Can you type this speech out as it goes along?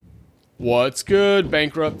What's good,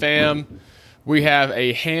 Bankrupt fam? We have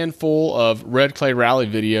a handful of Red Clay Rally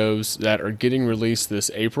videos that are getting released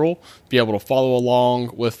this April. Be able to follow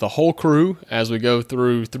along with the whole crew as we go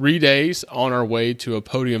through 3 days on our way to a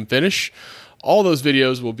podium finish. All those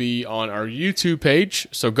videos will be on our YouTube page,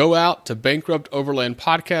 so go out to Bankrupt Overland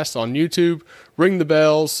Podcast on YouTube, ring the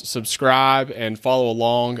bells, subscribe, and follow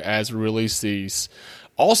along as we release these.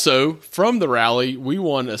 Also, from the rally, we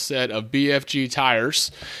won a set of BFG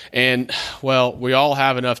tires, and, well, we all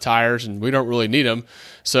have enough tires, and we don't really need them,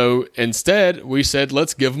 so instead, we said,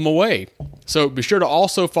 let's give them away. So be sure to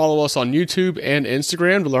also follow us on YouTube and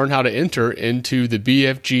Instagram to learn how to enter into the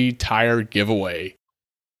BFG tire giveaway.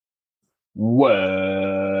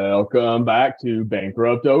 Welcome back to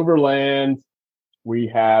Bankrupt Overland. We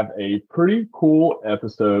have a pretty cool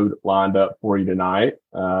episode lined up for you tonight.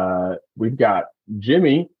 We've got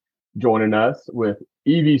Jimmy joining us with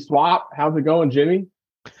EV Swap. How's it going, Jimmy?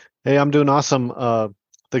 Hey, I'm doing awesome.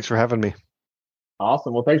 Thanks for having me.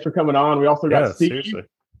 Awesome. Well, thanks for coming on. We also got Steve. Seriously.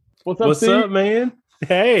 What's up, man?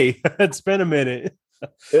 Hey, it's been a minute.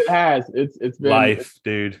 It has. It's been Life,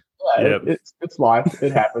 dude. Yeah, Yep. it's life.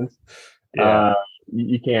 It happens. Yeah,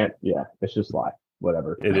 You can't. Yeah, it's just life.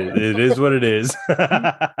 Whatever. it is what it is.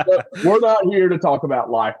 But we're not here to talk about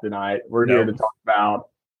life tonight. We're here to talk about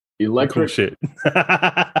Cool electric shit.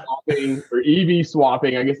 swapping or EV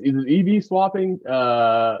swapping. I guess is it EV swapping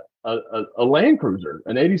a Land Cruiser,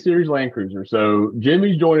 an 80 series Land Cruiser. So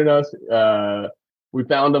Jimmy's joining us. We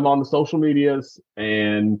found him on the social medias,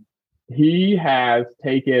 and he has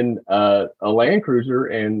taken a Land Cruiser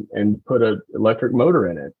and put an electric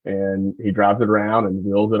motor in it, and he drives it around and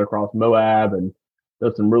wheels it across Moab and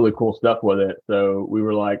does some really cool stuff with it. So we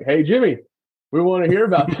were like, "Hey, Jimmy, we want to hear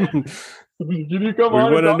about that. Can you come on?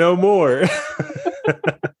 We want to know more."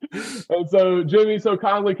 And so Jimmy so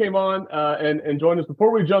kindly came on and joined us. Before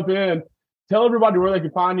we jump in, tell everybody where they can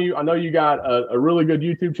find you. I know you got a really good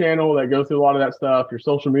YouTube channel that goes through a lot of that stuff. Your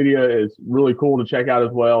social media is really cool to check out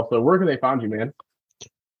as well. So where can they find you, man?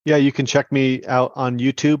 Yeah, you can check me out on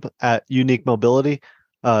YouTube at Unique Mobility.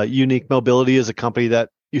 Unique Mobility is a company that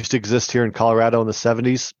used to exist here in Colorado in the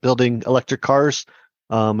 70s, building electric cars.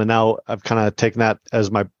 And now I've kind of taken that as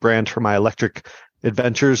my brand for my electric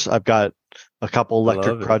adventures. I've got a couple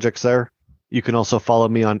electric projects there. You can also follow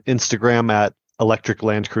me on Instagram at Electric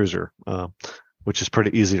Land Cruiser, which is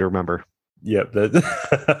pretty easy to remember. Yep,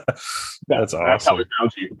 that's awesome. That's how we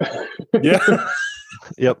found you. Yeah.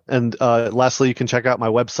 Yep. And lastly, you can check out my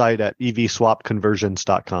website at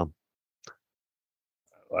evswapconversions.com.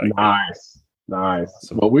 Nice.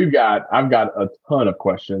 Well, I've got a ton of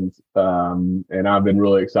questions, and I've been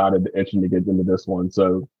really itching to get into this one.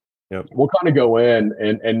 So we'll kind of go in,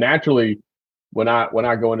 and naturally, when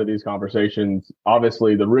I go into these conversations,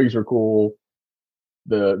 obviously the rigs are cool,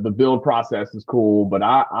 the build process is cool, but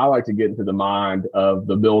I like to get into the mind of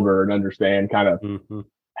the builder and understand kind of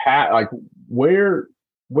how, where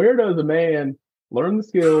does a man learn the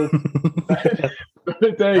skills that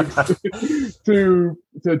it takes to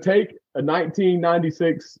take a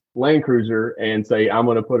 1996 Land Cruiser and say, I'm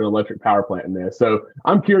going to put an electric power plant in this. So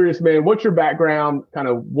I'm curious, man, what's your background? Kind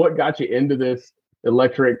of what got you into this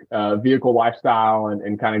electric vehicle lifestyle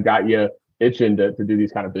and kind of got you itching to do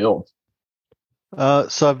these kind of builds?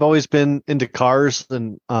 So I've always been into cars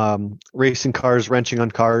and racing cars, wrenching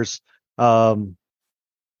on cars. I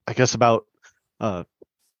guess about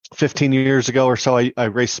 15 years ago or so, I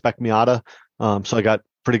raced Spec Miata. So I got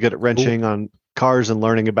pretty good at wrenching on cars and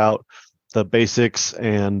learning about the basics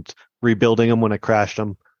and rebuilding them when I crashed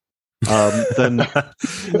them. Then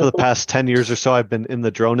for the past 10 years or so, I've been in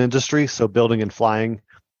the drone industry. So building and flying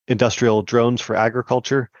industrial drones for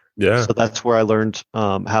agriculture. Yeah. So that's where I learned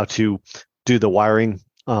how to do the wiring,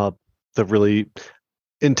 the really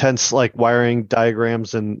intense wiring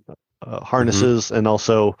diagrams and harnesses, and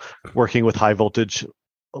also working with high voltage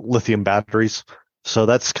lithium batteries. So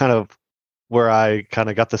that's kind of where I kind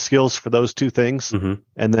of got the skills for those two things.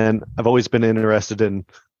 And then I've always been interested in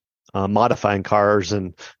modifying cars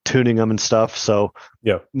and tuning them and stuff. So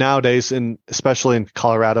nowadays, and especially in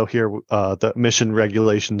Colorado here, the emission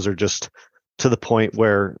regulations are just to the point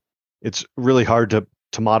where it's really hard to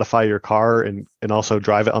modify your car and also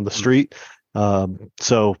drive it on the street.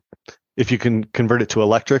 So if you can convert it to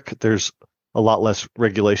electric, there's a lot less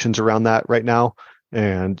regulations around that right now.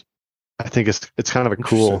 And I think it's kind of a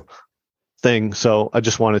cool thing. So I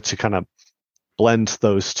just wanted to kind of blend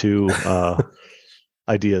those two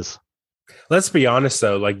ideas. Let's be honest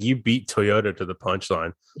though, like you beat Toyota to the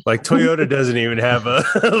punchline. Like Toyota doesn't even have an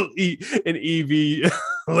EV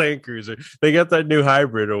Land Cruiser. They got that new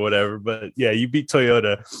hybrid or whatever, but yeah, you beat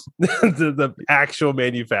Toyota, the actual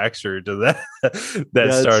manufacturer, to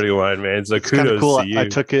that starting line, man. So kudos cool. to you. I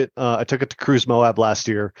took it to Cruise Moab last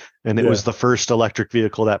year, and it was the first electric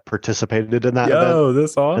vehicle that participated in that event.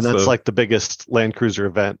 That's awesome. And that's like the biggest Land Cruiser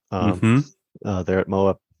event there at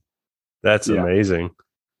Moab. That's amazing.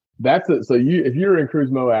 That's it. So if you're in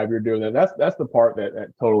Cruise Moab, you're doing that. That's the part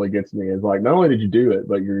that totally gets me, is like, not only did you do it,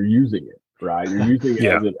 but you're using it, right? You're using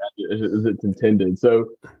it as it's intended. So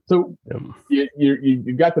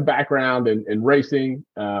you got the background in racing.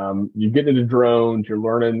 You get into drones. You're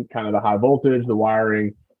learning kind of the high voltage, the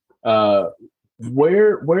wiring.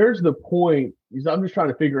 Where's the point? Because I'm just trying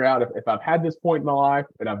to figure out if I've had this point in my life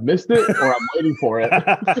and I've missed it, or I'm waiting for it.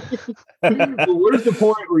 So where's the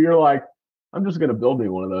point where you're like, I'm just going to build me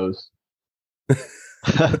one of those?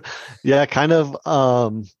 Yeah, kind of.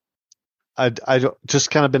 I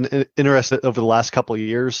just kind of been interested over the last couple of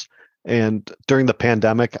years, and during the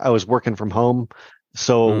pandemic, I was working from home,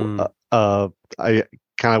 so I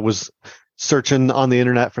kind of was searching on the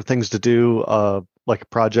internet for things to do, like a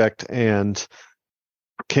project, and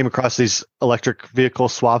came across these electric vehicle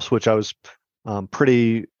swaps, which I was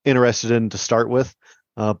pretty interested in to start with,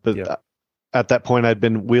 but. At that point, I'd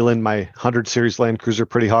been wheeling my 100 series Land Cruiser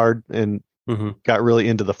pretty hard and got really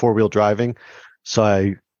into the 4-wheel driving. So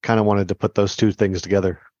I kind of wanted to put those two things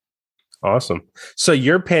together. Awesome. So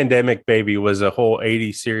your pandemic baby was a whole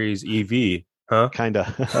 80 series EV, huh? Kind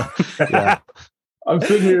of. Yeah. I'm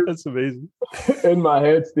sitting here. That's amazing. In my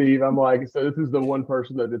head, Steve, I'm like, so this is the one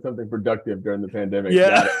person that did something productive during the pandemic.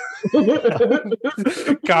 Yeah.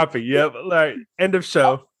 Copy. Yep. All right. End of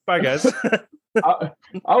show. Bye, guys. I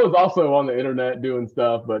was also on the internet doing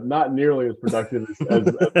stuff, but not nearly as productive as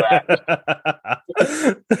that.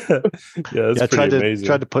 That's pretty amazing.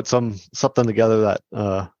 Tried to put something together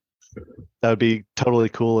that would be totally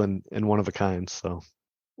cool and one of a kind. So,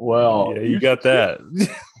 well, you got that.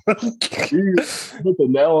 You hit the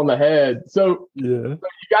nail on the head. So you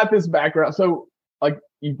got this background. So, like,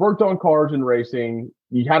 you've worked on cars and racing.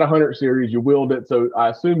 You had a 100 series, you wheeled it. So I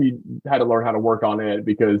assume you had to learn how to work on it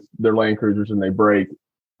because they're Land Cruisers and they break,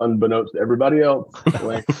 unbeknownst to everybody else.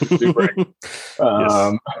 Land Cruisers do break.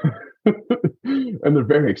 And they're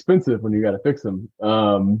very expensive when you got to fix them.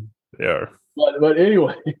 They are. But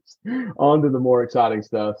anyways, on to the more exciting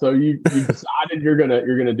stuff. So you decided you're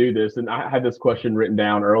gonna do this, and I had this question written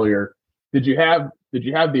down earlier. Did you have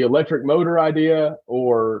the electric motor idea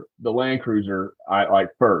or the Land Cruiser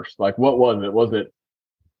first? Like, what was it? Was it,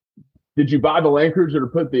 did you buy the Land Cruiser to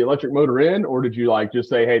put the electric motor in, or did you just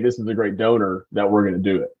say, hey, this is a great donor that we're going to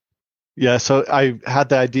do it? Yeah, so I had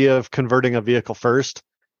the idea of converting a vehicle first,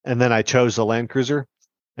 and then I chose the Land Cruiser.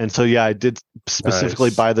 And so, I did specifically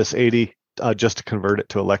buy this 80 just to convert it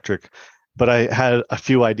to electric. But I had a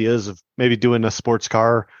few ideas of maybe doing a sports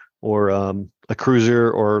car or a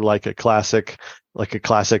cruiser or like a classic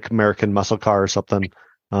American muscle car or something.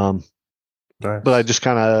 But I just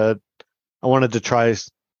I wanted to try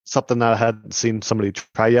something that I hadn't seen somebody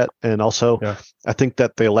try yet. And also I think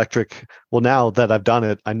that the electric, well, now that I've done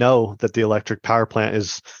it, I know that the electric power plant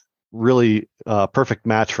is really a perfect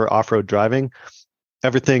match for off-road driving.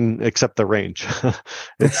 Everything except the range.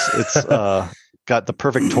 It's got the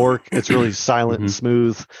perfect torque. It's really silent and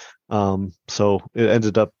smooth. So it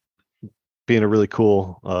ended up being a really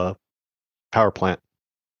cool power plant.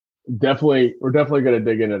 We're definitely going to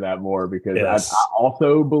dig into that more because I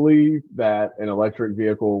also believe that an electric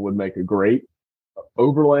vehicle would make a great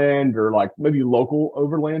overland or maybe local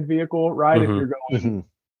overland vehicle, right? If you're going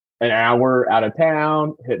an hour out of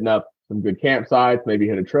town, hitting up some good campsites, maybe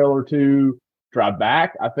hit a trail or two, drive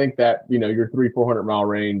back. I think that, your 300-400 mile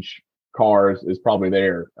range cars is probably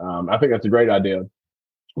there. I think that's a great idea. I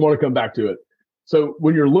want to come back to it. So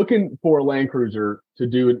when you're looking for a Land Cruiser to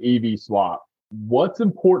do an EV swap, what's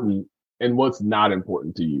important and what's not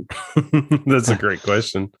important to you? That's a great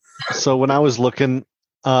question. So when I was looking,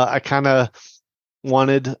 I kind of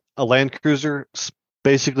wanted a Land Cruiser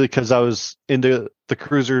basically because I was into the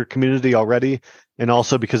cruiser community already, and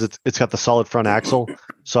also because it's got the solid front axle.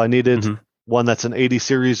 So I needed one that's an 80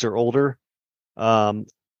 series or older.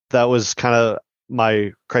 That was kind of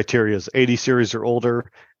my criteria: is 80 series or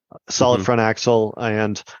older, solid front axle,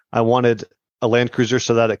 and I wanted a Land Cruiser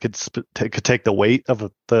so that it could take the weight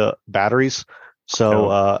of the batteries.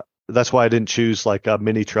 So that's why I didn't choose like a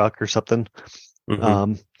mini truck or something.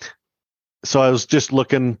 So I was just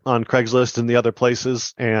looking on Craigslist and the other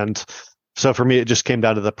places, and so for me it just came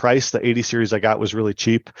down to the price. The 80 series I got was really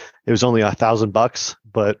cheap. It was only $1,000,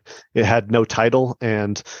 but it had no title,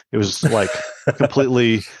 and it was like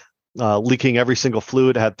completely leaking every single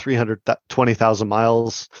fluid. It had 320,000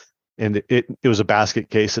 miles, and it was a basket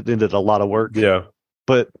case. It needed a lot of work. Yeah.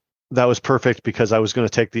 But that was perfect because I was going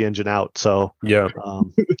to take the engine out. So Yeah.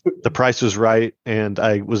 The price was right, and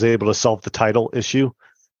I was able to solve the title issue.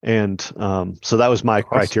 And so that was my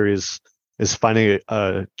criteria is finding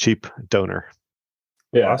a cheap donor.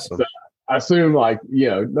 Yeah. Awesome. So I assume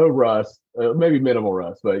no rust, maybe minimal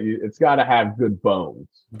rust, but it's got to have good bones.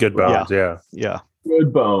 Good bones. Yeah. Yeah.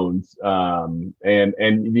 Good bones. And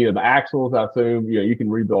the axles, I assume, you can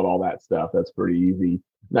rebuild all that stuff. That's pretty easy.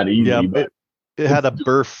 Not easy, but it had a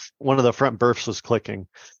berth. One of the front berths was clicking.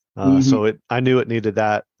 So I knew it needed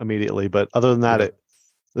that immediately. But other than that,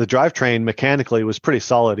 the drivetrain mechanically was pretty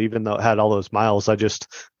solid, even though it had all those miles. I just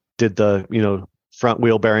did the, front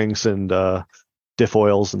wheel bearings and diff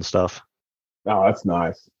oils and stuff. Oh, that's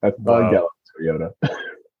nice. That's wow. Toyota.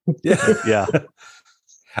 Yeah.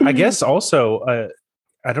 I guess also,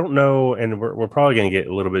 I don't know, and we're probably going to get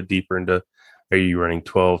a little bit deeper into, are you running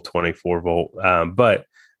 12, 24 volt? But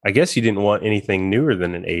I guess you didn't want anything newer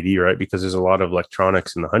than an 80, right? Because there's a lot of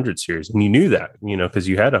electronics in the 100 series. And you knew that, because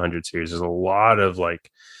you had a 100 series. There's a lot of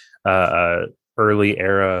early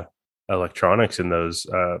era electronics in those,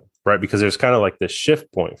 right? Because there's kind of like the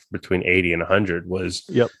shift point between 80 and 100 was,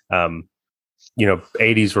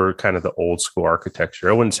 80s were kind of the old school architecture.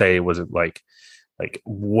 I wouldn't say it wasn't like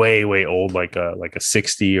way old, like a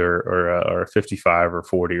 60 or a 55 or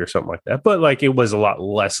 40 or something like that. But like it was a lot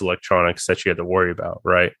less electronics that you had to worry about,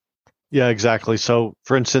 right? Yeah, exactly. So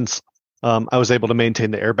for instance, I was able to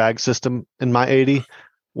maintain the airbag system in my 80,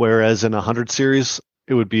 whereas in a 100 series,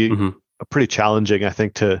 it would be pretty challenging, I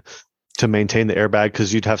think, to maintain the airbag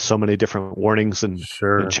because you'd have so many different warnings and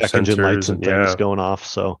check engine lights and things going off.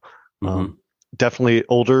 So definitely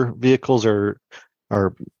older vehicles are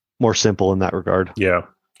more simple in that regard. Yeah,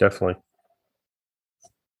 definitely.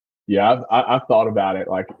 Yeah, I've thought about it.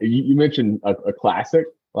 Like you mentioned a classic.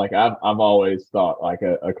 Like I've always thought like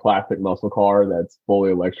a classic muscle car that's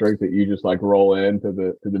fully electric that you just like roll into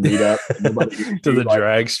the meetup to the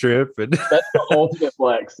drag strip, and that's the ultimate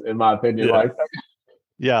flex in my opinion.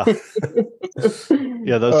 Yeah.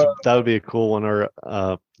 That would be a cool one. Or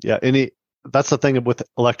that's the thing with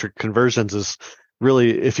electric conversions is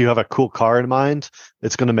really, if you have a cool car in mind,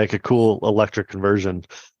 it's going to make a cool electric conversion.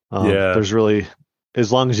 There's really,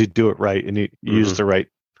 as long as you do it right and you use the right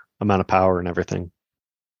amount of power and everything.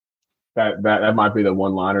 That might be the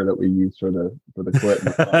one liner that we use for the clip.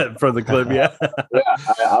 For the clip, yeah.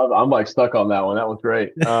 I'm like stuck on that one. That was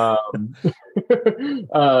great.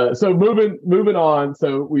 So moving on.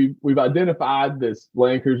 So we've identified this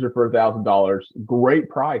Land Cruiser for $1,000. Great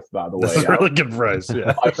price, by the way. That's a really good price.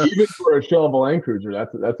 Yeah, even for a shell of a Land Cruiser,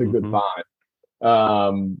 that's a good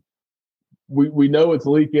find. We know it's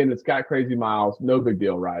leaking. It's got crazy miles. No big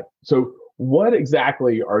deal, right? So what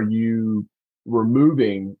exactly are you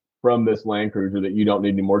removing from this Land Cruiser that you don't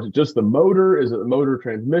need anymore? Is it just the motor? Is it the motor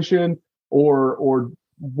transmission? Or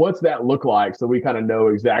what's that look like so we kind of know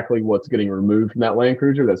exactly what's getting removed from that Land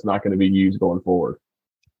Cruiser that's not going to be used going forward?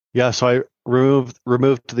 Yeah, so I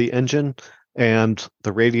removed the engine and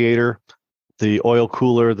the radiator, the oil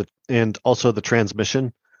cooler, and also the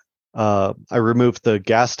transmission. I removed the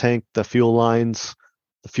gas tank, the fuel lines,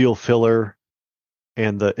 the fuel filler,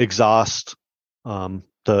 and the exhaust, the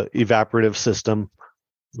evaporative system.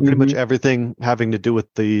 Pretty much everything having to do with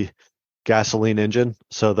the gasoline engine.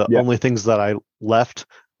 So the only things that I left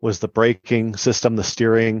was the braking system, the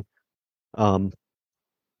steering, and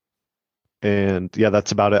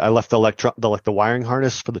that's about it. I left the wiring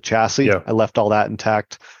harness for the chassis. Yeah. I left all that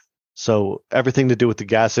intact. So everything to do with the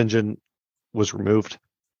gas engine was removed.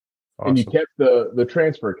 Awesome. And you kept the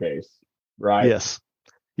transfer case, right? Yes.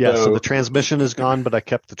 Yeah. So the transmission is gone, but I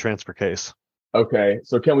kept the transfer case. Okay,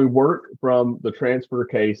 so can we work from the transfer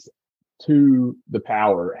case to the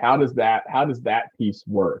power? How does that piece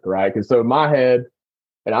work, right? Because so in my head,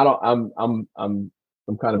 and I'm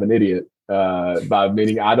kind of an idiot by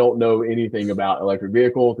meaning I don't know anything about electric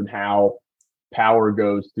vehicles and how power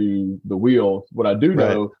goes to the wheels. What I do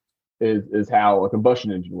know is how a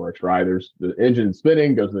combustion engine works, right? There's the engine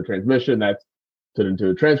spinning, goes to the transmission, that's put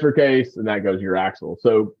into a transfer case, and that goes to your axle.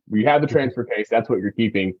 So we have the transfer case, that's what you're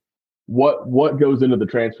keeping. What goes into the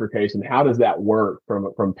transfer case and how does that work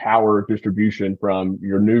from power distribution from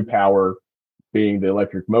your new power being the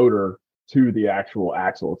electric motor to the actual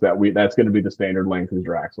axles that's going to be the standard Land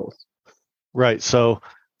Cruiser axles? Right. So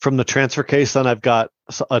from the transfer case, then I've got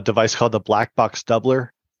a device called the black box doubler,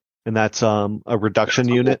 and that's a reduction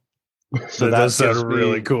unit. So that does sound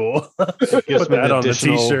really cool. Put that on the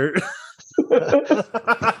t-shirt.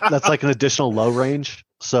 That's like an additional low range.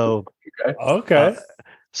 So Okay.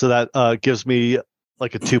 so that gives me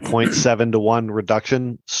like a 2.7 to 1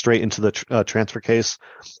 reduction straight into the transfer case.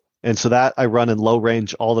 And so that I run in low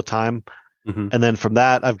range all the time. Mm-hmm. And then from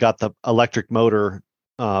that, I've got the electric motor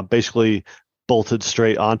basically bolted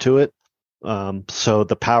straight onto it. So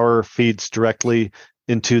the power feeds directly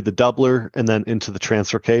into the doubler and then into the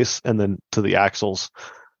transfer case and then to the axles.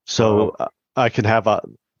 So I can have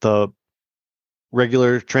the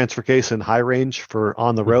regular transfer case in high range for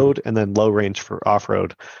on the road and then low range for off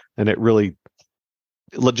road. And it really,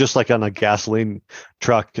 just like on a gasoline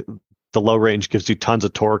truck, the low range gives you tons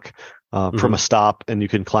of torque from a stop, and you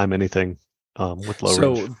can climb anything with low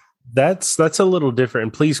range. So that's a little different.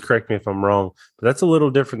 And please correct me if I'm wrong, but that's a little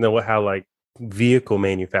different than how like vehicle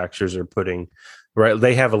manufacturers are putting. Right,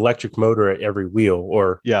 they have electric motor at every wheel,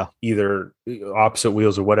 or either opposite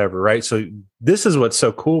wheels or whatever. Right, so this is what's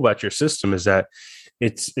so cool about your system is that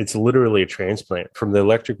it's literally a transplant from the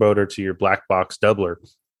electric motor to your black box doubler.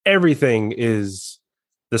 Everything is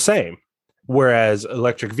the same. Whereas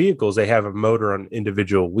electric vehicles, they have a motor on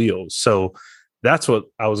individual wheels. So that's what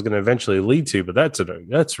I was going to eventually lead to. But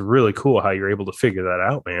that's really cool how you're able to figure that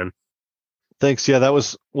out, man. Thanks. Yeah, that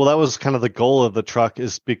was kind of the goal of the truck,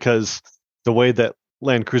 is because the way that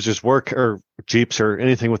Land Cruisers work, or Jeeps or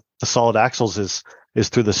anything with the solid axles, is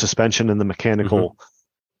through the suspension and the mechanical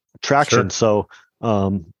traction. Sure.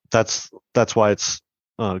 So that's why it's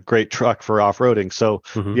a great truck for off-roading. So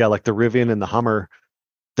yeah, like the Rivian and the Hummer,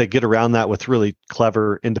 they get around that with really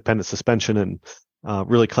clever independent suspension and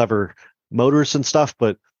really clever motors and stuff.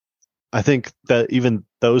 But I think that even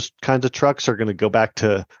those kinds of trucks are going to go back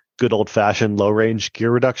to good old-fashioned low-range gear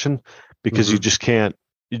reduction, because you just can't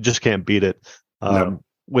beat it.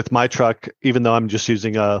 With my truck, even though I'm just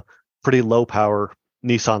using a pretty low power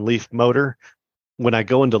Nissan Leaf motor, when I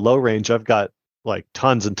go into low range, I've got like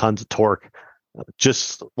tons and tons of torque,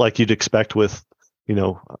 just like you'd expect with,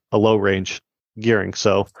 a low range gearing.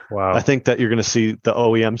 So I think that you're going to see the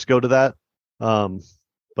OEMs go to that.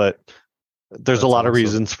 But there's a lot of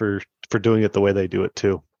reasons for doing it the way they do it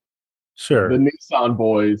too. Sure. The Nissan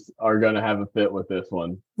boys are going to have a fit with this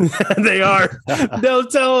one. They are. They'll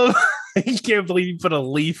tell them, you can't believe you put a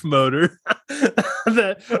Leaf motor.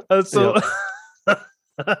 Nissan's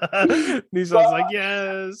like,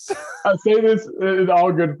 yes. I say this in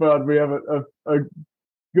all good fun. We have a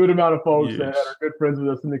good amount of folks that are good friends with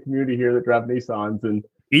us in the community here that drive Nissans, and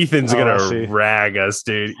Ethan's gonna rag us,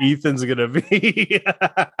 dude. Ethan's gonna be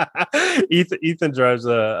Ethan drives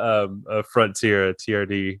a Frontier, a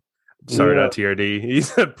TRD. Sorry, not TRD.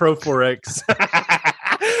 He's a Pro 4X.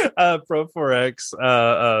 Pro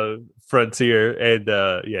 4X Frontier,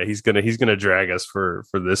 and he's gonna drag us for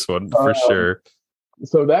this one for sure.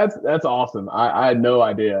 So that's awesome. I had no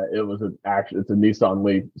idea it was it's a Nissan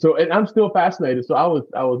Leaf. So, and I'm still fascinated. So I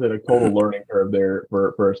was at a total learning curve there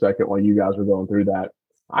for a second while you guys were going through that.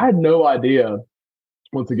 I had no idea,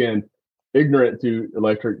 once again, ignorant to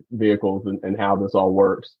electric vehicles and how this all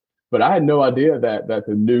works. But I had no idea that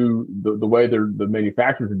the way the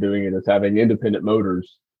manufacturers are doing it is having independent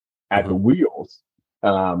motors at the wheels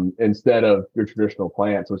instead of your traditional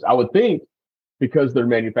plants, which I would think, because they're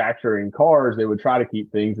manufacturing cars, they would try to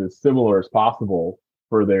keep things as similar as possible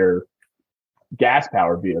for their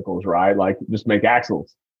gas-powered vehicles, right? Like just make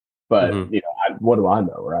axles. But what do I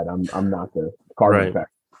know, right? I'm not the car manufacturer.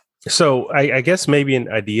 So I guess maybe an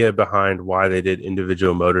idea behind why they did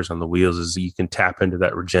individual motors on the wheels is you can tap into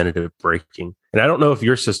that regenerative braking. And I don't know if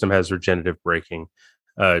your system has regenerative braking,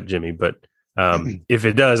 Jimmy, but if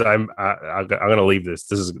it does, I'm going to leave this.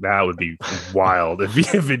 That would be wild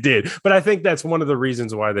if it did. But I think that's one of the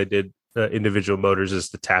reasons why they did individual motors, is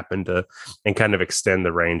to tap into and kind of extend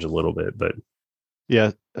the range a little bit. But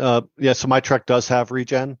so my truck does have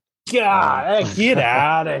regen. God, get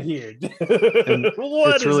out of here, dude.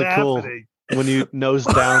 What it's really happening? Cool when you nose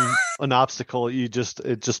down an obstacle. It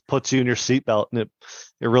just puts you in your seatbelt, and it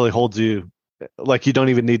really holds you like you don't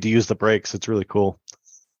even need to use the brakes. It's really cool.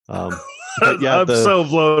 I'm so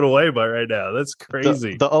blown away by right now. That's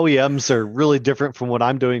crazy. The OEMs are really different from what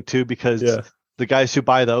I'm doing too, because the guys who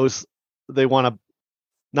buy those, they want to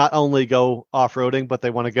not only go off-roading, but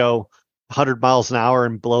they want to go 100 miles an hour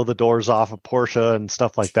and blow the doors off a Porsche and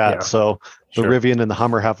stuff like that. Yeah, so the Rivian and the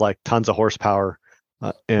Hummer have like tons of horsepower,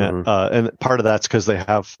 and part of that's because they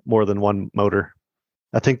have more than one motor.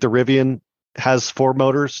 I think the Rivian has 4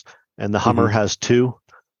 motors and the Hummer has 2.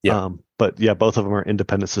 Yeah. But both of them are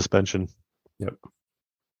independent suspension. Yep.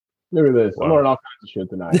 Look at this. Wow. I'm learning all kinds of shit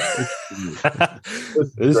tonight.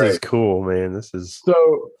 This is cool, man. This is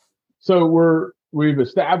so we've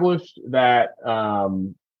established that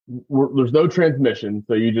there's no transmission,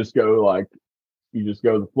 so you just go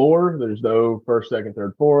the floor. There's no first, second,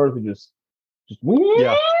 third, fourth. You just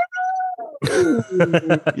yeah.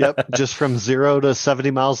 Yep, just from 0 to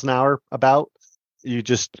 70 miles an hour about. You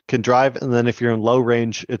just can drive, and then if you're in low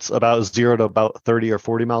range, it's about 0 to about 30 or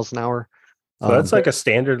 40 miles an hour. So that's like a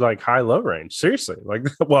standard like high low range. Seriously. Like,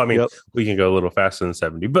 well, I mean, we can go a little faster than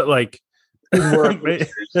 70, but like not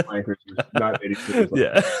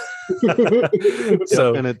yeah.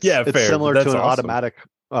 So and it's similar to an automatic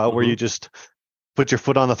where you just put your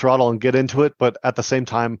foot on the throttle and get into it, but at the same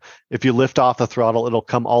time, if you lift off the throttle, it'll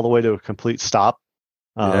come all the way to a complete stop.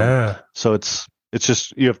 So it's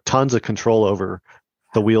just, you have tons of control over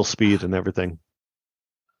the wheel speed and everything.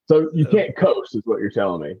 So you can't coast, is what you're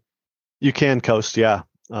telling me. You can coast, yeah.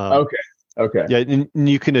 Okay. Yeah, and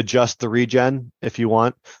you can adjust the regen if you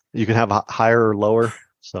want. You can have a higher or lower.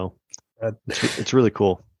 So it's really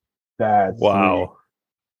cool. That's wow.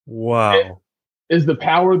 Sweet. Wow. Is the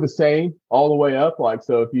power the same all the way up? Like,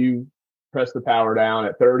 so if you press the power down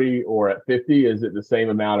at 30 or at 50, is it the same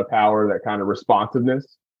amount of power, that kind of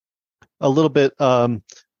responsiveness? A little bit.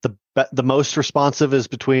 The most responsive is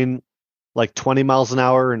between like 20 miles an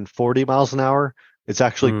hour and 40 miles an hour. It's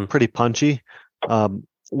actually pretty punchy.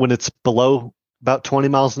 When it's below about 20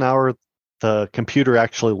 miles an hour, the computer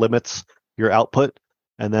actually limits your output.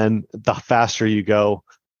 And then the faster you go,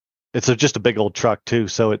 it's just a big old truck too.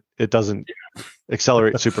 So it doesn't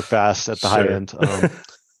accelerate super fast at the high end.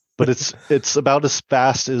 But it's about as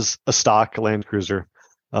fast as a stock Land Cruiser.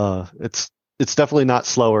 It's definitely not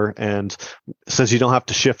slower. And since you don't have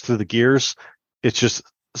to shift through the gears, it's just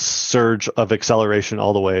surge of acceleration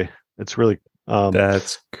all the way. It's really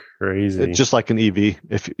that's crazy. It's just like an EV,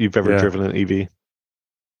 if you've ever driven an EV.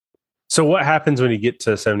 So what happens when you get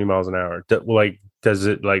to 70 miles an hour? Does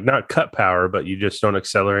it like not cut power, but you just don't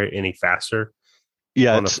accelerate any faster?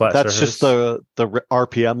 Yeah, that's just the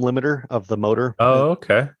RPM limiter of the motor. Oh,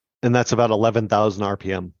 okay. And that's about 11,000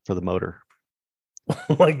 RPM for the motor.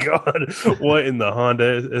 Oh my God. What in the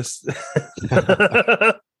Honda is?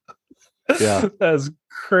 Yeah. That's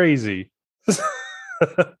crazy.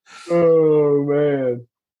 Oh man.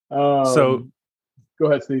 So go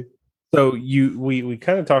ahead, Steve. So we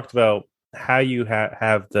kind of talked about how you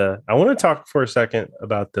have the, I want to talk for a second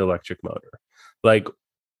about the electric motor. Like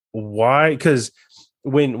why? Because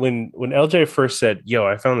when LJ first said, yo,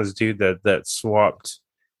 I found this dude that swapped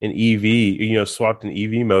an EV, swapped an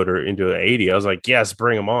EV motor into an 80. I was like, yes,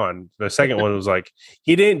 bring him on. The second one was like,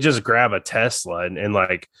 he didn't just grab a Tesla and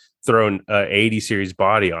like throw an 80 series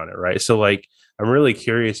body on it. Right. So like, I'm really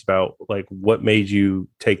curious about like what made you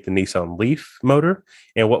take the Nissan Leaf motor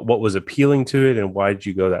and what was appealing to it and why did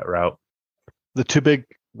you go that route? The two big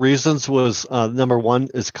reasons was number one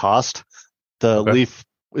is cost. The Leaf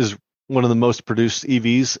is one of the most produced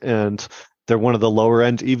EVs and they're one of the lower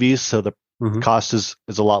end EVs. So the cost is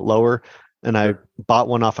a lot lower. And I bought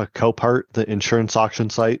one off of Copart, the insurance auction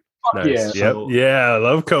site. Nice. Yeah. I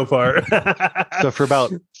love Copart. So for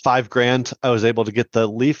about $5,000, I was able to get the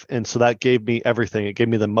Leaf, and so that gave me everything. It gave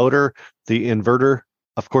me the motor, the inverter,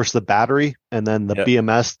 of course, the battery, and then the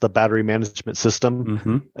BMS, the battery management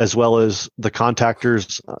system, as well as the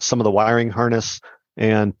contactors, some of the wiring harness,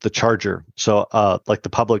 and the charger. So, like the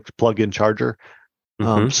public plug-in charger.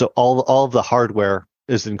 So all of the hardware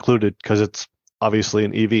is included because it's obviously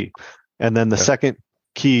an EV. And then the second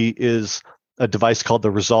key is a device called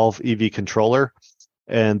the Resolve EV controller,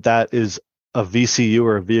 and that is a VCU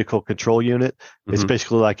or a vehicle control unit. It's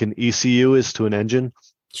basically like an ECU is to an engine.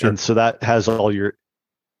 Sure. And so that has all your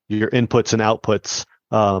inputs and outputs.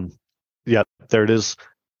 There it is.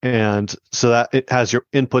 And so that it has your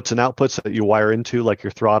inputs and outputs that you wire into, like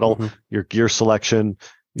your throttle, your gear selection,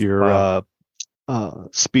 your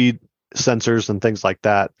speed sensors and things like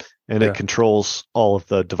that. And it controls all of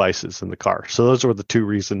the devices in the car. So those were the two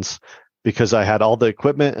reasons, because I had all the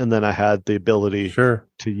equipment and then I had the ability to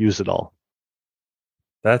use it all.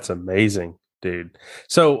 That's amazing, dude.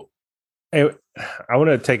 So I want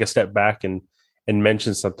to take a step back and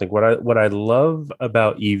mention something. What I love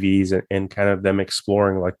about EVs and kind of them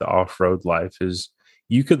exploring like the off-road life is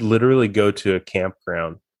you could literally go to a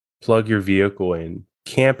campground, plug your vehicle in,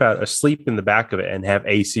 camp out, sleep in the back of it, and have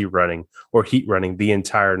AC running or heat running the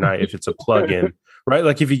entire night if it's a plug-in, right?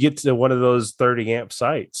 Like if you get to one of those 30 amp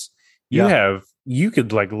sites, you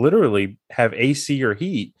could like literally have AC or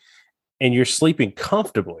heat and you're sleeping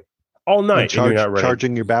comfortably all night. And you're not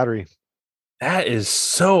charging your battery. That is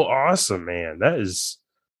so awesome, man. That is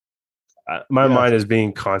my mind is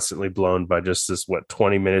being constantly blown by just this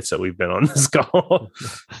 20 minutes that we've been on this call.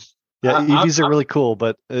 EVs are really cool,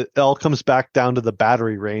 but it all comes back down to the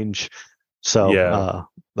battery range. So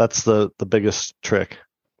that's the biggest trick.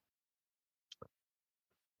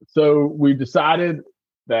 So we decided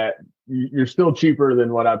that you're still cheaper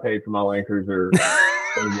than what I paid for my Land Cruiser.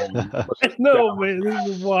 No, man, this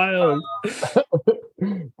is wild.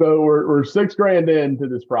 So we're $6,000 into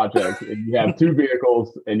this project, and you have 2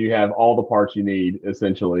 vehicles, and you have all the parts you need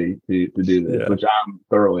essentially to do this, which I'm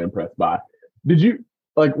thoroughly impressed by. Did you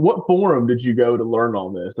what forum did you go to learn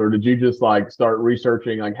all this, or did you just start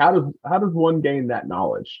researching? How does one gain that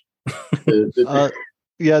knowledge?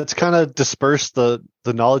 It's kind of dispersed the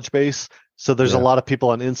knowledge base. So there's a lot of people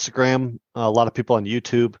on Instagram, a lot of people on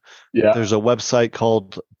YouTube. Yeah. There's a website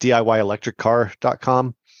called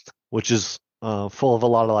DIYelectriccar.com, which is full of a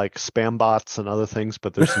lot of spam bots and other things,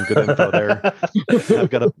 but there's some good info there.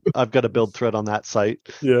 I've got a build thread on that site.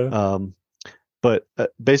 Yeah. But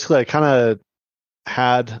basically, I kind of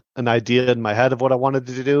had an idea in my head of what I wanted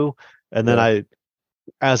to do, and then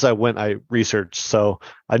as I went, I researched. So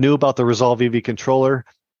I knew about the Resolve EV controller.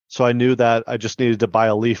 So I knew that I just needed to buy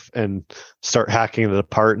a Leaf and start hacking it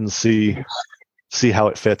apart and see how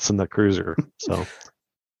it fits in the Cruiser. So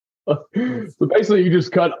basically, you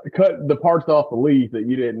just cut the parts off the Leaf that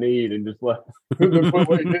you didn't need and just left what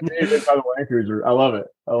you didn't need inside the Land Cruiser. I love it.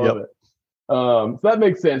 It. So that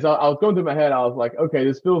makes sense. I was going through my head. I was like, okay,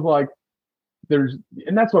 this feels like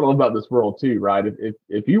and that's what I love about this world too, right?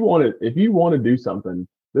 If you want to do something,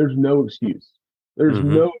 there's no excuse. There's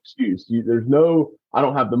no excuse. There's no, I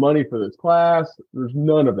don't have the money for this class. There's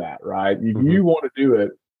none of that, right? If you want to do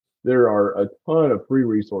it, there are a ton of free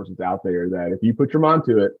resources out there that if you put your mind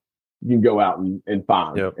to it, you can go out and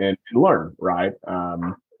find and learn, right?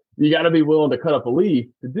 You got to be willing to cut up a leaf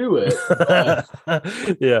to do it. But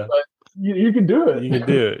you can do it. You can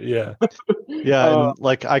do it, yeah.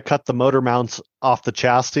 And I cut the motor mounts off the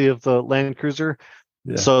chassis of the Land Cruiser.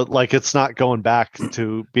 Yeah. So it's not going back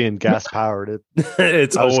to being gas powered.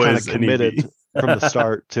 It's I was always kind of committed from the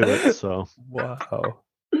start to it. So wow.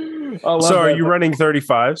 So are you running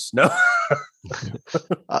 35s? No.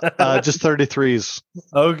 Just 33s.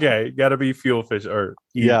 Okay, got to be fuel efficient or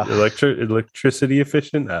electricity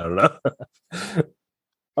efficient. I don't know.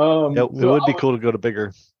 It would be cool to go to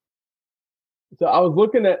bigger. So I was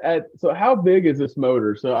looking at so how big is this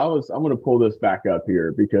motor? So I'm going to pull this back up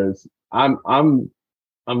here because I'm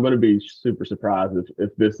going to be super surprised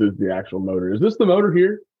if this is the actual motor. Is this the motor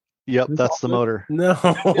here? Yep, that's the motor. No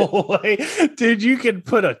way. Dude, you can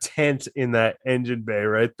put a tent in that engine bay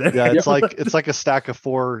right there. Yeah, it's like a stack of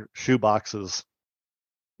 4 shoe boxes.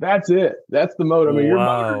 That's it. That's the motor. I mean, your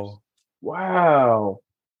motor's wow.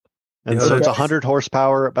 And so it's 100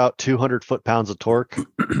 horsepower, about 200 foot-pounds of torque.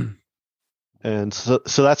 And so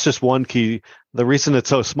that's just one key. The reason it's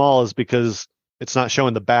so small is because it's not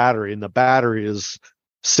showing the battery, and the battery is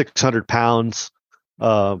 600 pounds,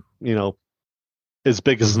 as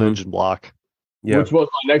big as an engine block. Yeah. Which was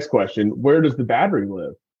my next question. Where does the battery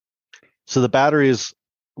live? So the battery is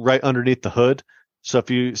right underneath the hood. So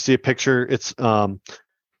if you see a picture, it's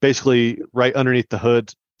basically right underneath the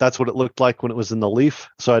hood. That's what it looked like when it was in the Leaf.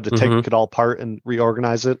 So I had to take it all apart and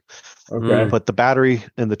reorganize it. Okay. But the battery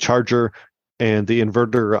and the charger and the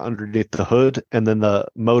inverter are underneath the hood, and then the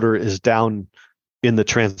motor is down in the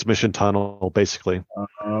transmission tunnel, basically.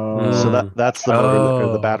 So that's the motor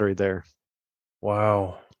or the battery there.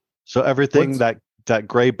 Wow. So everything that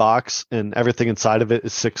gray box and everything inside of it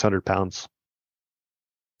is 600 pounds.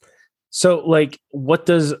 So what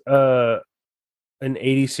does an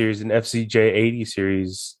 80 series, an FCJ 80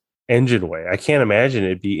 series engine weigh? I can't imagine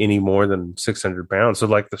it'd be any more than 600 pounds. So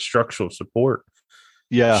the structural support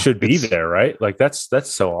should be there, right? That's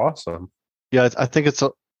so awesome. Yeah, I think it's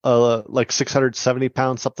 670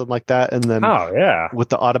 pounds, something like that. And then with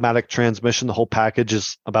the automatic transmission, the whole package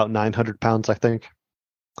is about 900 pounds, I think.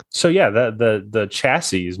 So the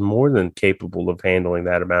chassis is more than capable of handling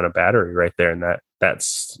that amount of battery right there in that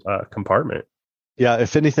compartment. Yeah,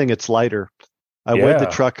 if anything, it's lighter. I weighed the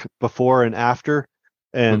truck before and after,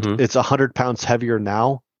 and it's 100 pounds heavier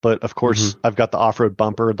now. But of course, I've got the off-road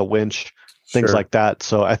bumper, the winch, things like that.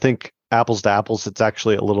 So I think apples to apples, it's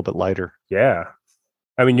actually a little bit lighter. Yeah.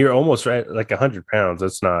 I mean, you're almost right, 100 pounds.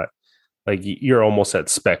 That's not you're almost at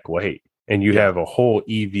spec weight, and you have a whole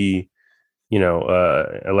EV,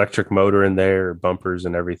 electric motor in there, bumpers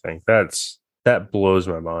and everything. That blows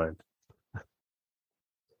my mind.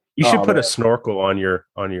 You should put a snorkel on your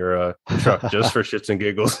truck just for shits and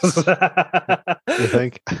giggles. You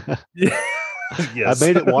think? Yes. I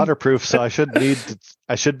made it waterproof, so I should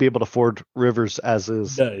be able to ford rivers as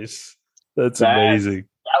is. Nice. That's amazing.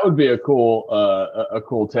 that would be a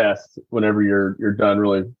cool test whenever you're done.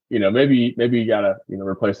 Really, maybe you gotta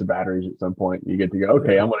replace the batteries at some point. You get to go.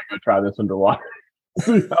 Okay, I'm gonna go try this underwater.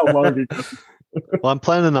 See how long it goes. Well, I'm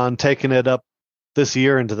planning on taking it up this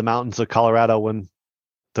year into the mountains of Colorado when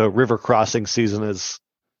the river crossing season is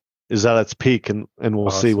at its peak, and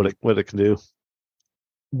we'll see what it can do.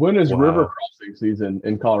 When is river crossing season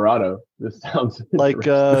in Colorado? This sounds like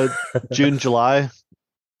June, July,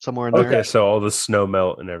 somewhere in there. Okay, so all the snow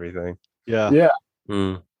melt and everything. Yeah.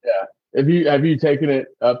 Yeah. Have you taken it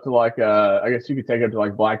up to like I guess you could take it up to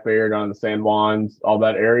like Black Bear, down in the San Juans, all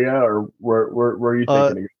that area, or where are you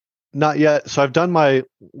thinking? Not yet. So I've done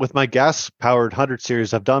with my gas powered 100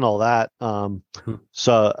 series. I've done all that.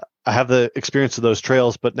 So I have the experience of those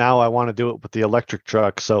trails, but now I want to do it with the electric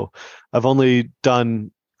truck. So I've only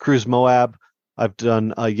done Cruise Moab. I've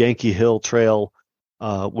done a Yankee Hill trail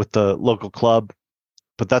with the local club,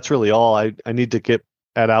 but that's really all. I need to get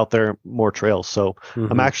out there more trails. So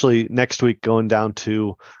I'm actually next week going down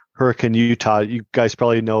to Hurricane, Utah. You guys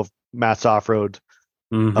probably know of Matt's Off-Road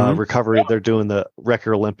Recovery. Yeah. They're doing the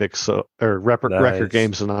Wrecker Olympics, Wrecker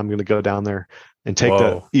Games, and I'm going to go down there and take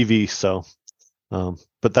the EV. So,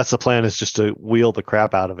 but that's the plan, is just to wheel the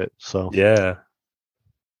crap out of it. So yeah.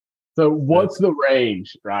 So what's the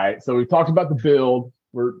range, right? So we talked about the build.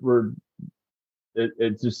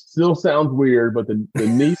 It just still sounds weird, but the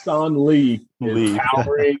Nissan Leaf is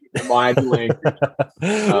powering my link.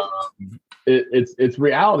 It's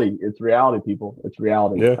reality. It's reality, people. It's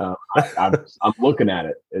reality. Yeah. I'm looking at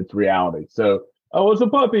it. It's reality. So, it's a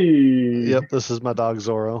puppy. Yep, this is my dog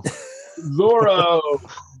Zorro. Zorro.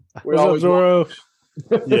 What's up, Zorro?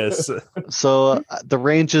 Yes. So the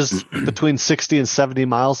range is between 60 and 70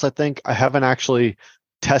 miles, I think. I haven't actually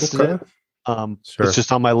tested it. Sure. It's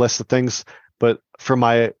just on my list of things. But for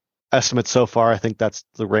my estimate so far, I think that's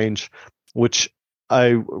the range, which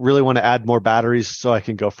I really want to add more batteries so I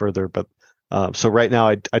can go further. But so right now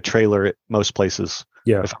I trailer it most places.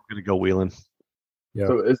 Yeah. If I'm going to go wheeling. Yeah.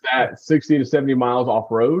 So is that 60 to 70 miles off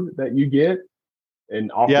road that you get in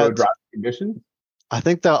off-road driving conditions? I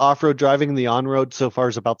think the off-road driving and the on-road so far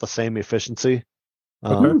is about the same efficiency.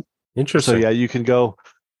 Okay. Interesting. So yeah, you can go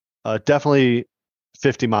definitely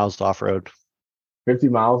 50 miles off-road. 50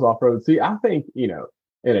 miles off-road. See, I think, in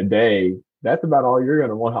a day, that's about all you're going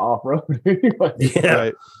to want to off-road anyway. Yeah.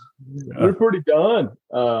 Right. You're pretty done.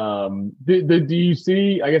 Do you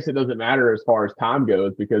see, I guess it doesn't matter as far as time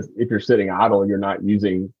goes, because if you're sitting idle, you're not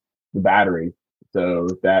using the battery. So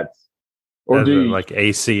that's, or do you, like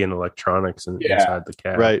AC and electronics inside the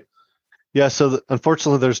cab. Right. Yeah. So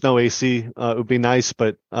unfortunately, there's no AC. It would be nice,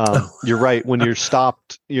 but you're right. When you're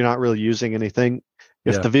stopped, you're not really using anything.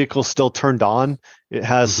 If the vehicle's still turned on, it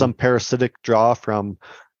has some parasitic draw from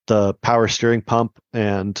the power steering pump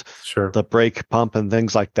and the brake pump and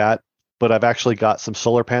things like that. But I've actually got some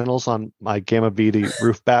solar panels on my Gamma BD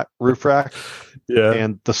roof rack. Yeah.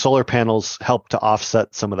 And the solar panels help to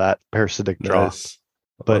offset some of that parasitic draw. Nice.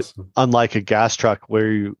 But unlike a gas truck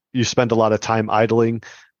where you spend a lot of time idling,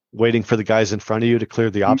 waiting for the guys in front of you to clear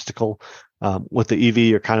the obstacle, with the EV,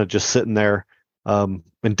 you're kind of just sitting there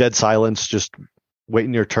in dead silence, just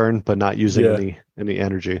waiting your turn, but not using any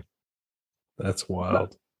energy. That's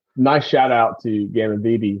wild. Nice shout out to Gamma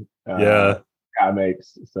BD. Guy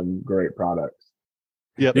makes some great products.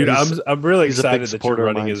 Yeah, dude, I'm really excited that you're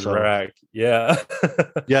running his rack. Yeah.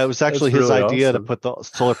 Yeah, it was actually his idea to put the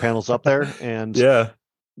solar panels up there. And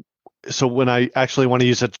so when I actually want to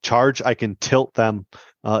use it to charge, I can tilt them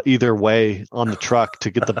either way on the truck to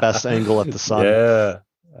get the best angle at the sun. Yeah.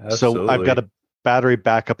 Absolutely. So I've got a battery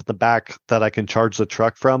backup in the back that I can charge the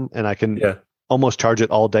truck from, and I can almost charge it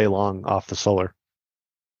all day long off the solar.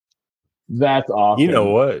 That's awesome. You know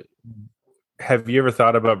what? Have you ever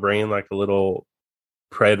thought about bringing like a little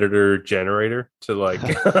Predator generator to like?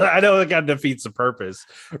 I know that kind of defeats the purpose,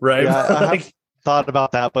 right? Yeah, I have thought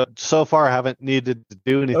about that, but so far I haven't needed to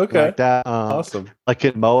do anything like that. Awesome. Like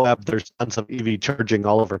in Moab, there's tons of EV charging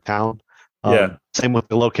all over town. Same with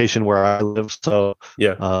the location where I live. So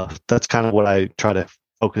that's kind of what I try to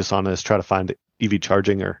focus on, is try to find EV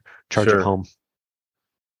charging or charging home.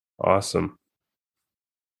 Awesome.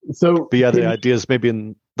 So, but the idea is maybe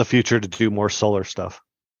in the future to do more solar stuff.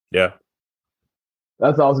 Yeah.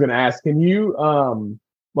 That's what I was going to ask. Can you,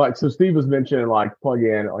 so Steve was mentioning like plug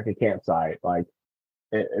in like a campsite, like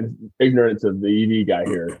in ignorance of the EV guy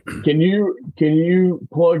here. Can you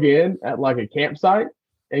plug in at like a campsite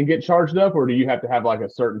and get charged up, or do you have to have like a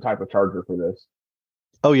certain type of charger for this?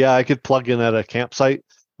 Oh yeah, I could plug in at a campsite.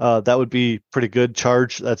 That would be pretty good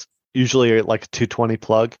charge. That's usually like a 220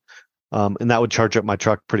 plug. And that would charge up my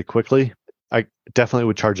truck pretty quickly. I definitely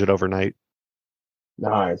would charge it overnight.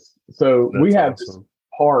 Nice. So That's we have this awesome.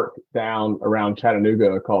 park down around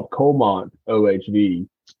Chattanooga called Colmont OHV,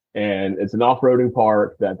 and it's an off-roading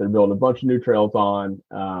park that they're building a bunch of new trails on.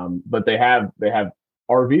 But they have RV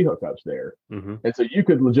hookups there, Mm-hmm. and so you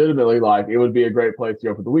could legitimately like it would be a great place to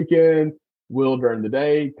go for the weekend, wheel during the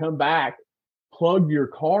day, come back, plug your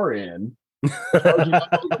car in, charge it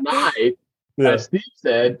up overnight. Yeah. As Steve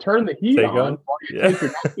said, turn the heat Take on on. while you Yeah. take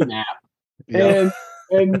your nappy nap, Yeah.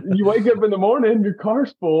 and you wake up in the morning, your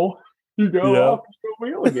car's full. You go Yeah. off, you go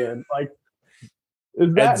wheel again. Like,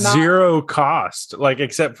 is that At not zero cost, like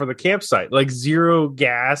except for the campsite, like zero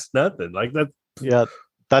gas, nothing. Like that. Yeah,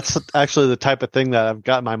 that's actually the type of thing that I've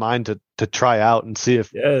got in my mind to try out and see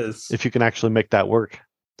Yes. if you can actually make that work.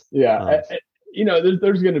 Yeah,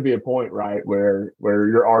 there's going to be a point, right, where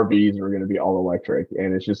your RVs are going to be all electric,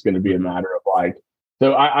 and it's just going to be a matter of like.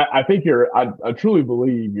 So I think I truly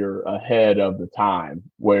believe you're ahead of the time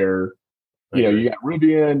where, you got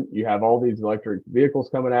Rivian, you have all these electric vehicles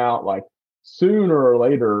coming out. Like sooner or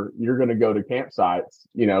later, you're going to go to campsites,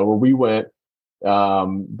 where we went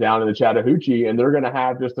down in the Chattahoochee, and they're going to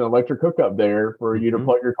have just an electric hookup there for you to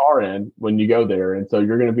plug your car in when you go there, and so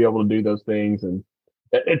you're going to be able to do those things, and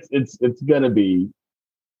it's going to be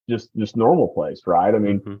just normal place, right? I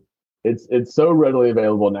mean, it's so readily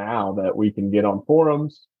available now that we can get on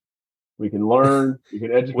forums, we can learn, we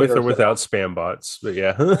can educate with or ourselves. without spam bots, but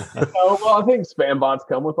yeah. Oh, well, I think spam bots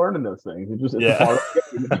come with learning those things. It's a part of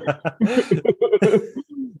the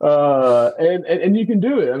game. And you can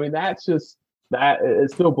do it. I mean, that's just that.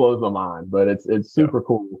 It still blows my mind, but it's super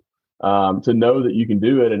cool to know that you can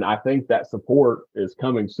do it. And I think that support is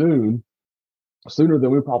coming sooner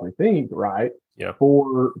than we probably think, right? Yeah.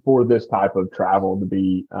 For this type of travel to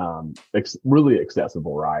be really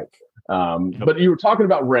accessible, right? But you were talking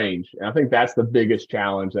about range, and I think that's the biggest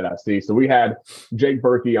challenge that I see. So we had Jake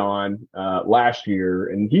Berkey on last year,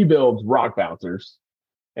 and he builds rock bouncers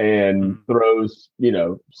and throws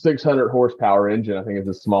 600 horsepower engine. I think is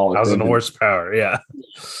the smallest 1,000 engine. horsepower. Yeah.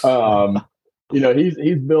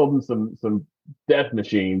 He's building some death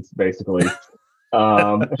machines basically.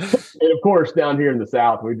 And of course, down here in the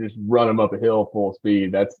South, we just run them up a hill full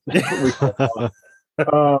speed. That's what we call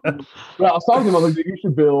well, I was talking to him, I was like, you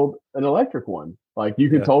should build an electric one. Like you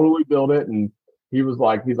can totally build it. And he's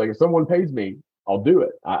like, if someone pays me, I'll do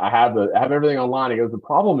it. I have everything online. He goes, the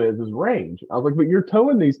problem is range. I was like, but you're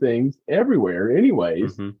towing these things everywhere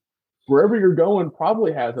anyways. Wherever you're going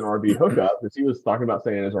probably has an RV hookup, because he was talking about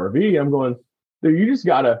saying his RV. I'm going, dude, you just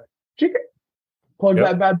gotta plug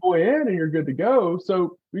that bad boy in and you're good to go.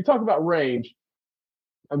 So we talk about range.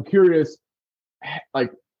 I'm curious,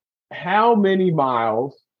 like, how many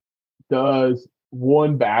miles does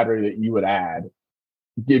one battery that you would add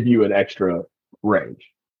give you an extra range?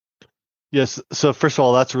 Yes. So first of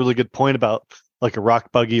all, that's a really good point about like a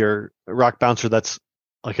rock buggy or a rock bouncer. That's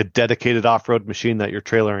like a dedicated off-road machine that you're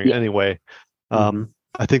trailering anyway.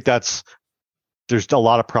 I think there's a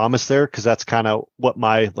lot of promise there, because that's kind of what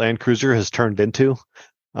my Land Cruiser has turned into.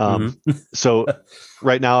 So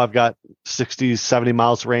right now I've got 60, 70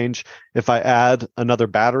 miles range. If I add another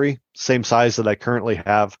battery, same size that I currently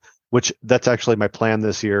have, which that's actually my plan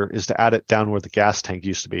this year, is to add it down where the gas tank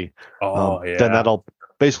used to be. Then that'll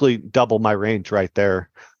basically double my range right there.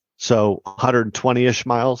 So 120-ish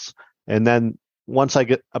miles. And then once I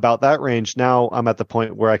get about that range, now I'm at the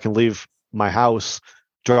point where I can leave my house,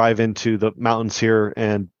 drive into the mountains here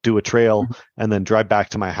and do a trail, and then drive back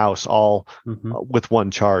to my house all with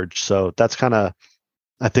one charge. So that's kind of,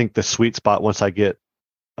 I think, the sweet spot once I get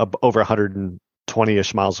over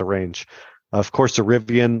 120-ish miles of range. Of course, the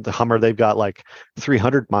Rivian, the Hummer, they've got like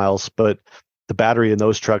 300 miles, but the battery in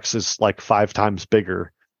those trucks is like 5 times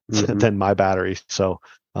bigger than my battery. So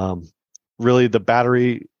really the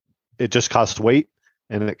battery, it just costs weight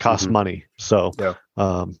and it costs money. So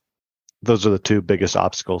those are the two biggest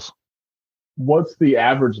obstacles. What's the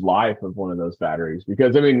average life of one of those batteries?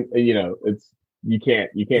 Because I mean, it's you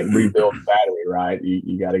can't rebuild the battery, right?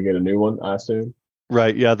 You got to get a new one, I assume.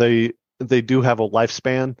 Right. Yeah. They do have a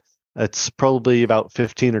lifespan. It's probably about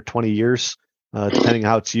 15 or 20 years, depending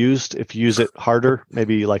how it's used. If you use it harder,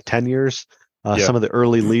 maybe like 10 years. Some of the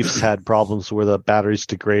early Leafs had problems where the batteries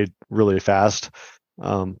degrade really fast.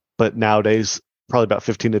 But nowadays, probably about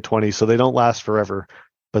 15 to 20. So they don't last forever,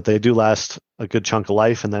 but they do last a good chunk of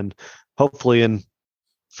life. And then hopefully in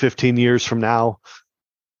 15 years from now,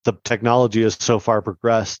 the technology is so far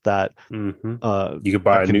progressed that you could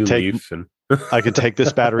buy a new Leaf and I can take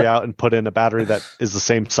this battery out and put in a battery that is the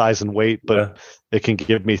same size and weight, but it can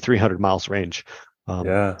give me 300 miles range.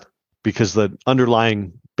 Because the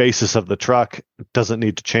underlying basis of the truck doesn't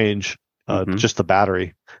need to change, just the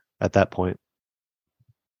battery at that point.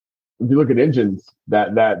 if you look at engines, that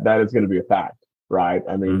is going to be a fact, right?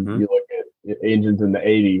 I mean, you look at engines in the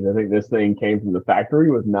 80s. I think this thing came from the factory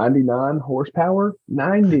with 99 horsepower.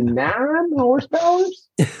 99 horsepower.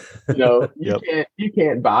 You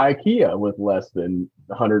can't buy a Kia with less than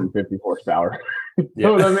 150 horsepower. You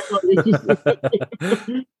know what I mean? Like,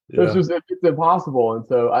 it's impossible. And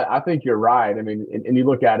so I think you're right. I mean, and you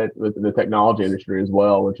look at it with the technology industry as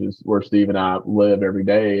well, which is where Steve and I live every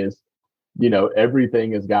day, is,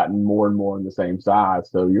 everything has gotten more and more in the same size.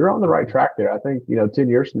 So you're on the right track there. I think, 10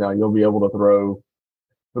 years from now, you'll be able to throw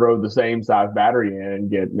the same size battery in and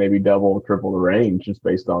get maybe double, triple the range just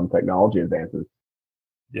based on technology advances.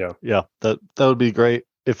 Yeah, that would be great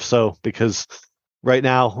if so, because right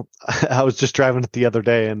now I was just driving it the other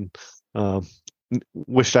day and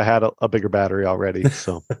wished I had a bigger battery already.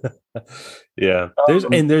 So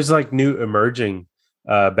there's like new emerging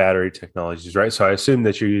battery technologies, right? So I assume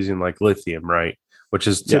that you're using like lithium, right? Which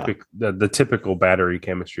is the typical battery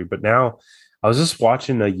chemistry. But now I was just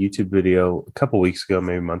watching a YouTube video a couple weeks ago,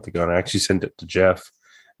 maybe a month ago, and I actually sent it to Jeff.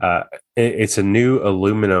 It's a new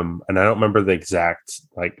aluminum, and I don't remember the exact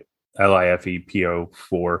like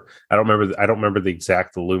LiFePO4. I don't remember the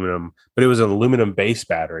exact aluminum, but it was an aluminum base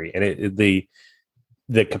battery, and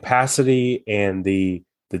the capacity and the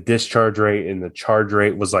discharge rate and the charge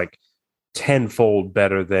rate was like tenfold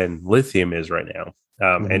better than lithium is right now.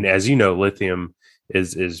 And as you know, lithium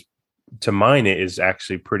is to mine it is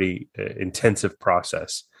actually pretty intensive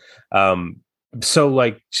process. So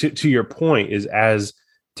like to your point is, as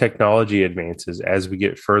technology advances, as we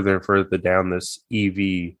get further and further down this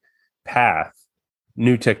EV path,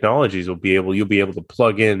 new technologies you'll be able to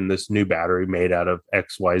plug in this new battery made out of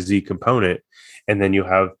XYZ component, and then you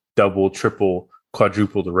have double, triple,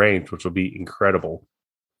 quadruple the range, which will be incredible.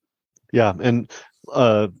 Yeah, and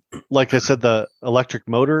like I said, the electric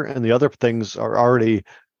motor and the other things are already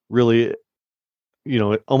really,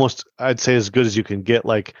 almost I'd say as good as you can get.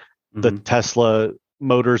 Like the Tesla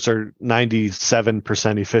motors are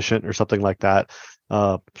 97% efficient or something like that.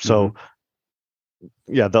 So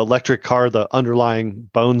the electric car, the underlying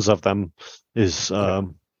bones of them is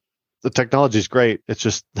the technology is great. It's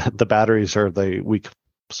just the batteries are the weak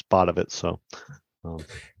spot of it. So.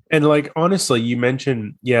 And like, honestly, you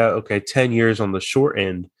mentioned, 10 years on the short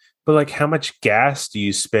end, but like, how much gas do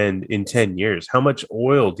you spend in 10 years? How much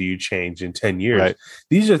oil do you change in 10 years? Right.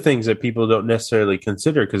 These are things that people don't necessarily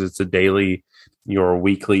consider because it's a daily, your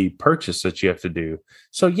weekly purchase that you have to do.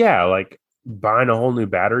 So like buying a whole new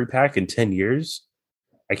battery pack in 10 years,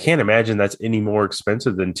 I can't imagine that's any more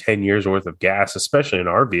expensive than 10 years worth of gas, especially in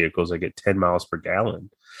our vehicles that get 10 miles per gallon,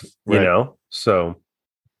 so.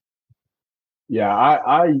 Yeah,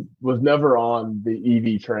 I was never on the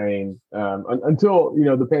EV train until,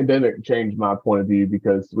 the pandemic changed my point of view,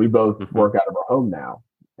 because we both work out of our home now.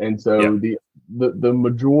 And so the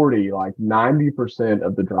majority, like 90%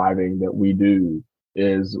 of the driving that we do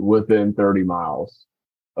is within 30 miles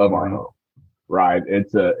of our home, right?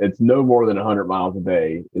 It's no more than 100 miles a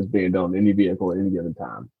day is being done on any vehicle at any given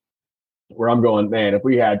time. Where I'm going, man, if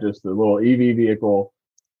we had just a little EV vehicle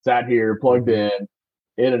sat here, plugged in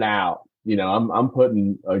and out, I'm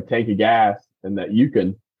putting a tank of gas in that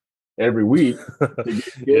Yukon every week to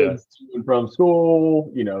get kids to and from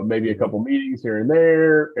school, maybe a couple meetings here and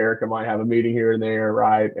there. Erica might have a meeting here and there,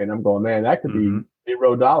 right? And I'm going, man, that could be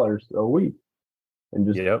 $0 a week, and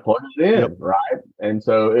just plug it in, right? And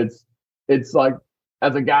so it's like,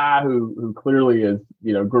 as a guy who clearly is,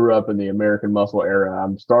 grew up in the American muscle era,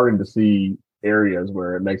 I'm starting to see areas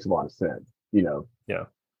where it makes a lot of sense,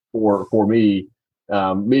 for me.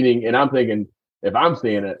 Meaning, and I'm thinking, if I'm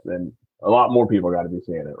seeing it, then a lot more people got to be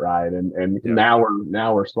seeing it, right? And now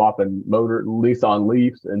we're swapping Nissan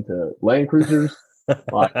Leafs into Land Cruisers.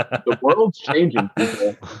 Like, the world's changing,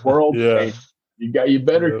 people. The world's changing. You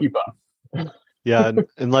better keep up. Yeah,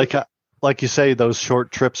 and like you say, those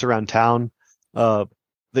short trips around town, the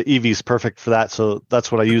EV is perfect for that. So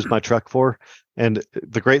that's what I use my truck for. And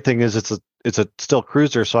the great thing is it's a still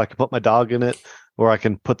cruiser, so I can put my dog in it, or I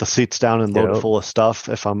can put the seats down and load it full of stuff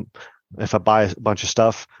if I buy a bunch of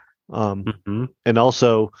stuff. And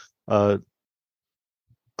also, I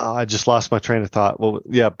just lost my train of thought. Well,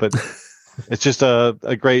 yeah, but it's just a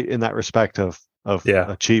great in that respect of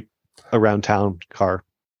a cheap around town car.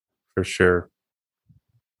 For sure.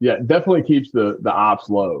 Yeah, it definitely keeps the ops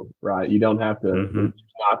low, right? You don't have to, it's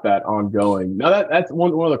not that ongoing. Now that's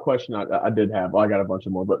one of the questions I did have. Well, I got a bunch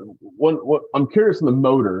of more, but what I'm curious on the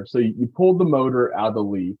motor. So you pulled the motor out of the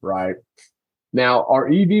Leaf, right? Now, are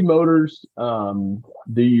EV motors, do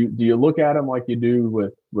you look at them like you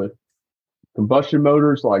do with combustion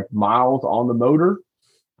motors, like miles on the motor?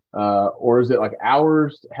 or is it like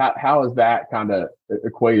hours? How is that kind of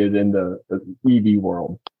equated in the EV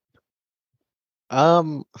world?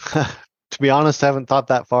 To be honest, I haven't thought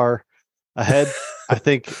that far ahead. I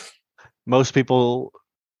think most people,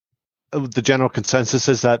 the general consensus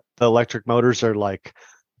is that the electric motors are like,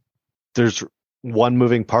 there's one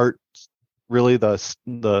moving part, really the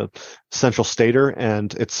central stator,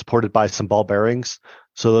 and it's supported by some ball bearings.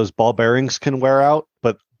 So those ball bearings can wear out,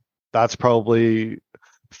 but that's probably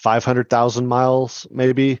 500,000 miles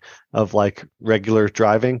maybe of like regular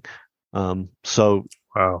driving. So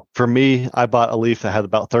wow, for me, I bought a Leaf that had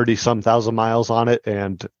about 30 some thousand miles on it,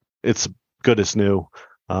 and it's good as new,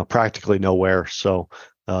 practically no wear. So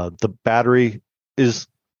the battery is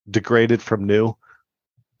degraded from new,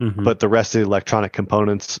 but the rest of the electronic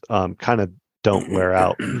components kind of don't wear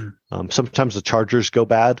out. Sometimes the chargers go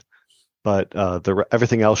bad, but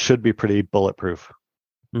everything else should be pretty bulletproof.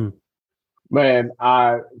 Man,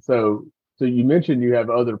 so you mentioned you have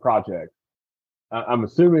other projects. I'm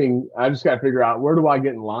assuming I just got to figure out, where do I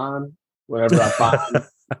get in line whenever I find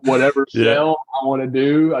whatever cell I want to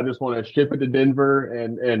do. I just want to ship it to Denver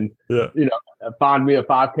and find me a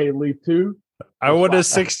 5K Leaf 2. I want a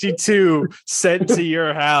 62 sent to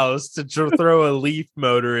your house to throw a Leaf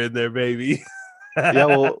motor in there, baby. Yeah,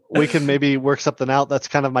 well, we can maybe work something out. That's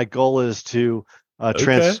kind of my goal, is to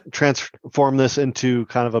transform this into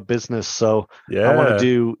kind of a business. So I want to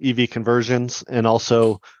do EV conversions, and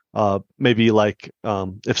also maybe like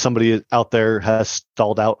if somebody out there has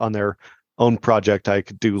stalled out on their own project, I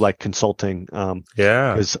could do like consulting.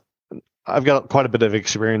 Because I've got quite a bit of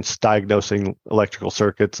experience diagnosing electrical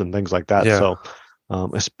circuits and things like that. So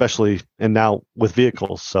especially, and now with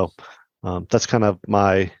vehicles. So that's kind of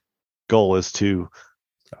my goal, is to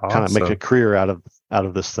kind of make a career out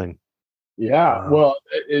of this thing. Yeah, well,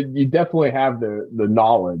 you definitely have the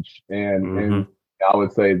knowledge and I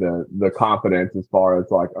would say the confidence as far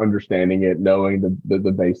as like understanding it, knowing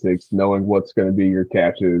the basics, knowing what's going to be your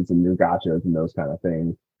catches and your gotchas and those kind of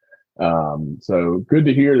things. So good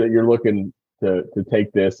to hear that you're looking to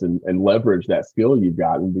take this and leverage that skill you've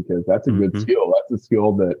gotten, because that's a good skill. That's a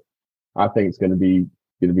skill that I think is going to be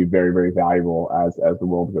very, very valuable as the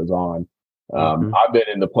world goes on. I've been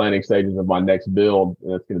in the planning stages of my next build,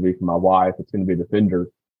 and it's going to be for my wife. It's going to be a Defender.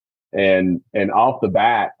 And off the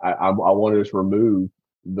bat, I want to just remove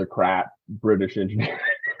the crap British engineering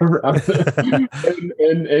and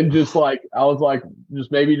just like, I was like,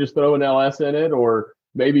 just throw an LS in it, or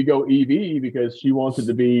maybe go EV, because she wants it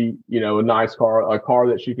to be, a nice car, a car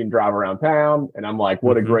that she can drive around town. And I'm like,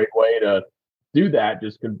 what a great way to do that.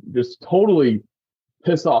 Just totally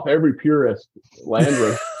piss off every purist Land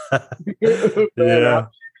Rover.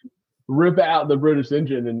 Rip out the British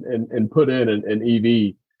engine and put in an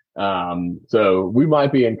EV. So we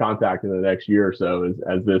might be in contact in the next year or so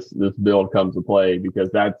as this build comes to play, because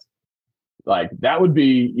that's like, that would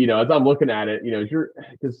be, as I'm looking at it,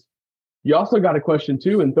 because you also got a question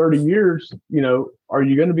too, in 30 years, are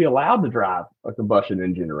you going to be allowed to drive a combustion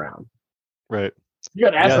engine around? Right. You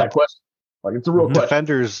got to ask that question. Like, it's a real question.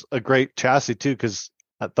 Defender's a great chassis too, because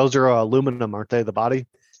those are aluminum, aren't they? The body.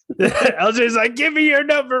 LJ's like, give me your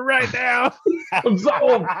number right now. I'm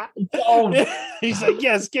sold. He's like,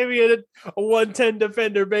 yes, give me a 110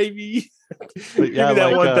 Defender, baby. But give me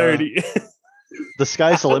that 130. The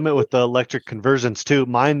sky's the limit with the electric conversions too.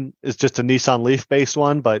 Mine is just a Nissan Leaf based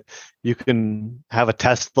one, but you can have a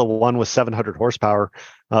Tesla one with 700 horsepower.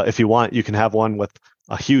 If you want, you can have one with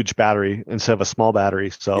a huge battery instead of a small battery.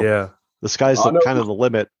 So the sky's kind of the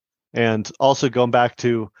limit. And also going back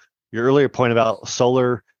to your earlier point about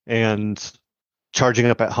solar and charging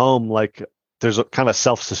up at home, like there's a kind of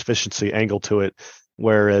self-sufficiency angle to it.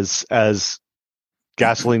 Whereas as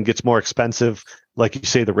gasoline gets more expensive, like you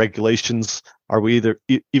say, the regulations, are we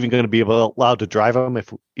even going to be allowed to drive them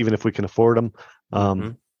even if we can afford them?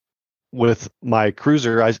 With my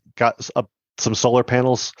Cruiser, I got some solar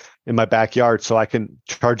panels in my backyard, so I can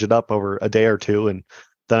charge it up over a day or two, and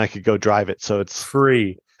then I could go drive it. So it's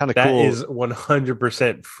free. Kind of cool. That is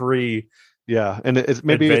 100% free. Yeah, and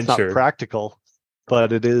maybe it's not practical,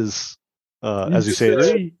 but it is, as you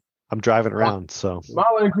say, I'm driving around. So my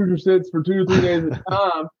Land Cruiser sits for 2 or 3 days at a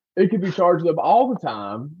time. It can be charged up all the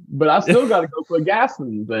time, but I still got to go put gas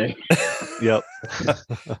in the thing. Yep.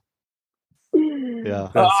 Yeah.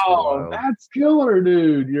 That's killer,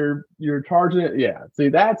 dude. You're charging it. Yeah. See,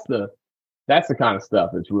 that's the kind of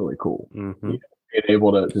stuff that's really cool. Being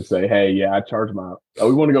able to say, hey, yeah, I charge my. Oh,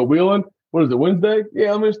 we want to go wheeling. What is it, Wednesday?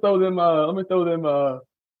 Yeah, let me throw them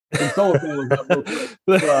some solar panels up real quick.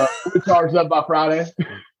 We'll charge up by Friday.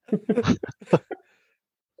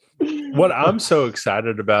 What I'm so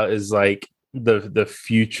excited about is like the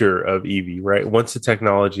future of EV, right? Once the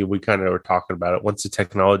technology, we kind of were talking about it. Once the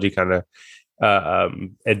technology kind of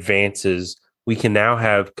advances, we can now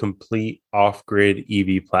have complete off-grid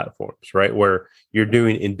EV platforms, right? Where you're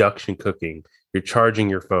doing induction cooking, you're charging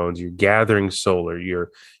your phones, you're gathering solar,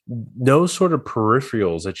 you're no sort of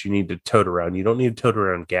peripherals that you need to tote around. You don't need to tote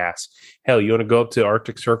around gas. Hell, you want to go up to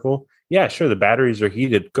Arctic Circle? Yeah, sure. The batteries are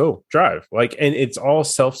heated. Go drive. Like, and it's all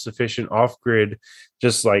self-sufficient, off-grid,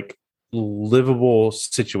 just like livable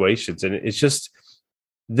situations. And it's just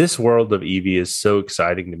this world of EV is so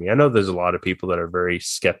exciting to me. I know there's a lot of people that are very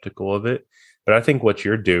skeptical of it, but I think what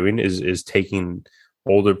you're doing is taking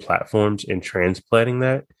older platforms and transplanting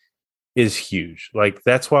that is huge. Like,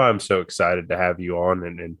 that's why I'm so excited to have you on,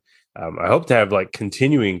 and I hope to have like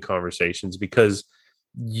continuing conversations, because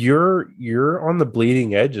you're on the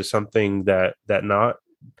bleeding edge of something that not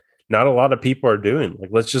a lot of people are doing. Like,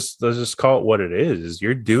 let's just call it what it is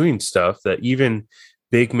you're doing stuff that even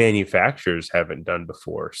big manufacturers haven't done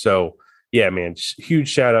before. So yeah, man, huge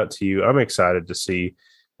shout out to you. I'm excited to see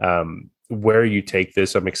where you take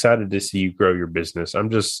this. I'm excited to see you grow your business.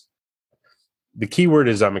 The key word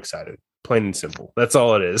is I'm excited, plain and simple. That's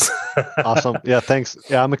all it is. Awesome. Yeah, thanks.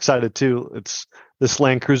 Yeah, I'm excited too. This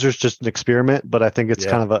Land Cruiser is just an experiment, but I think it's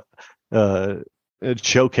kind of a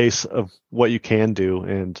showcase of what you can do.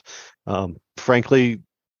 And frankly,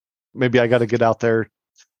 maybe I got to get out there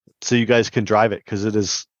so you guys can drive it, because it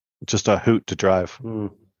is just a hoot to drive.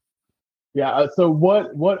 Yeah. So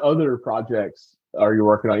what other projects are you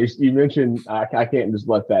working on? You mentioned I can't just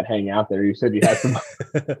let that hang out there. You said you had some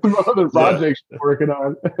other projects you're working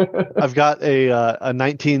on. I've got a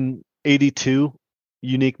 1982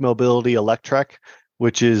 Unique Mobility Electrek,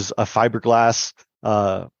 which is a fiberglass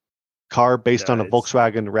car based on a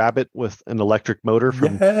Volkswagen Rabbit with an electric motor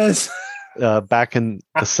from back in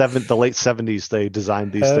the late 70s. They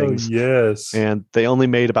designed these things. Yes. And they only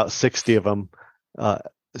made about 60 of them.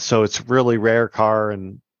 So it's really rare car,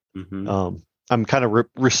 and I'm kind of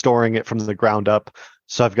restoring it from the ground up.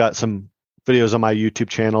 So I've got some videos on my YouTube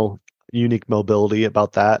channel, Unique Mobility,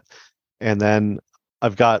 about that. And then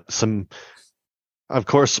I've got some, of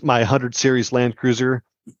course, my 100 series Land Cruiser.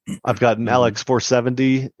 I've got an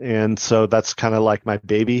LX470, and so that's kind of like my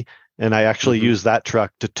baby. And I actually use that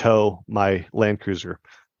truck to tow my Land Cruiser.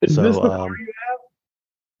 Is this the car you have?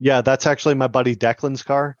 Yeah, that's actually my buddy Declan's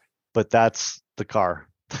car, but that's the car.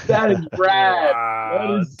 That is rad. Wow.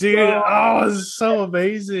 That is Dude, it's so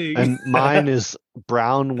amazing. And mine is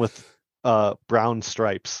brown with brown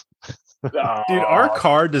stripes. Dude, our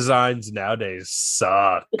car designs nowadays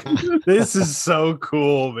suck. This is so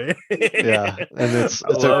cool, man. Yeah, and it's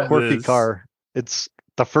a quirky car. It's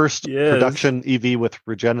the first production EV with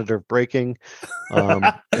regenerative braking.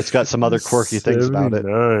 It's got some other quirky things about it.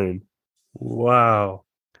 Wow,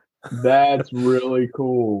 that's really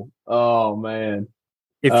cool. Oh man.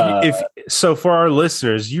 If so, for our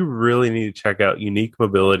listeners, you really need to check out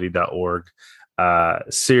uniquemobility.org.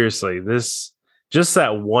 Seriously, just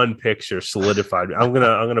that one picture solidified me. I'm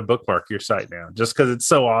gonna bookmark your site now, just because it's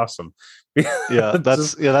so awesome. Yeah,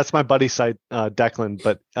 that's my buddy's site, Declan.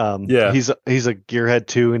 But he's a gearhead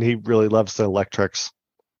too, and he really loves the electrics.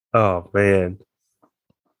 Oh man,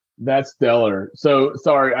 that's stellar. So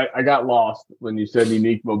sorry, I got lost when you said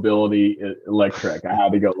Unique Mobility Electrek. I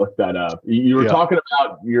had to go look that up. You were talking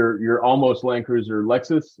about your almost Land Cruiser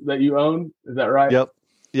Lexus that you own. Is that right?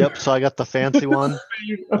 Yep. So I got the fancy one.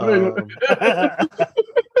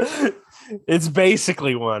 It's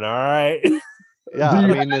basically one. All right.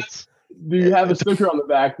 Yeah. Do you have a sticker on the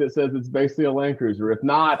back that says it's basically a Land Cruiser? If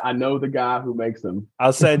not, I know the guy who makes them.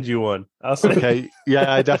 I'll send you one. Okay.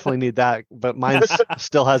 Yeah, I definitely need that. But mine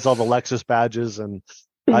still has all the Lexus badges, and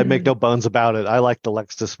I make no bones about it. I like the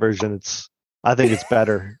Lexus version. I think it's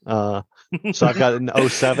better. So I've got an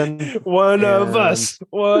 07. One of us.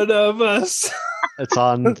 It's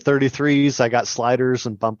on 33s. I got sliders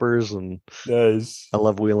and bumpers, and nice. I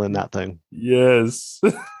love wheeling that thing. Yes.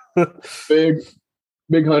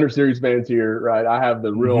 Big 100 series fans here, right? I have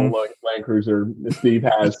the real Land Cruiser. Steve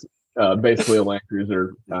has basically a Land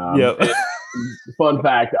Cruiser. Fun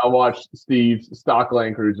fact, I watched Steve's stock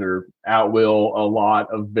Land Cruiser outwheel a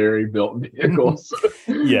lot of very built vehicles.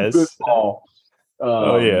 Yes. This fall.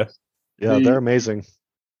 Yeah, they're amazing.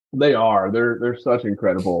 They are. They're such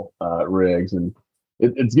incredible rigs, and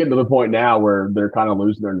it's getting to the point now where they're kind of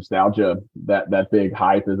losing their nostalgia. That big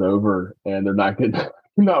hype is over, and they're not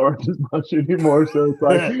worth as much anymore. So it's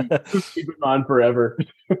like just keep it on forever.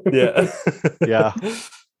 Yeah.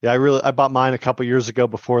 I bought mine a couple years ago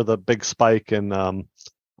before the big spike, and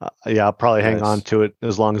I'll probably hang on to it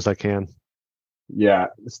as long as I can. Yeah,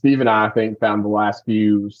 Steve and I think found the last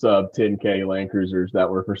few sub 10K Land Cruisers that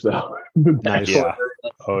were for sale. Nice. Yeah.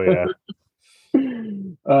 Oh yeah.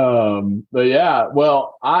 But yeah,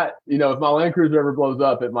 well, if my Land Cruiser ever blows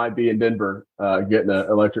up, it might be in Denver, getting an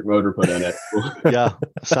electric motor put in it. Yeah,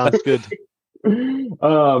 sounds good.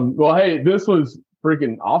 Well, hey, this was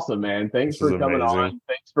freaking awesome, man. Thanks for coming on.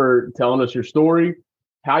 Thanks for telling us your story,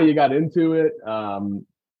 how you got into it.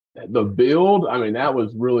 The build, I mean, that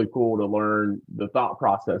was really cool to learn the thought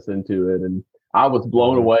process into it. And I was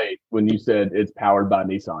blown away when you said it's powered by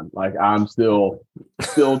Nissan. Like, I'm still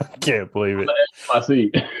can't believe it. My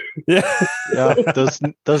seat. Yeah. Those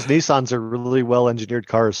Nissans are really well engineered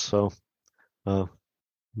cars. So that's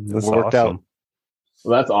worked awesome. out.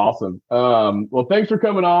 Well, that's awesome. Well, thanks for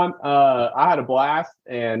coming on. I had a blast,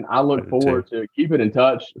 and I look forward to keeping in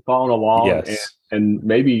touch, following along, and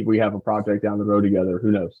maybe we have a project down the road together.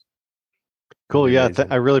 Who knows? Cool. Yeah,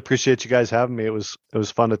 I really appreciate you guys having me. It was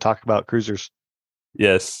fun to talk about cruisers.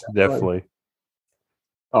 Yes, definitely.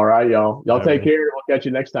 All right, y'all. Y'all take care. We'll catch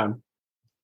you next time.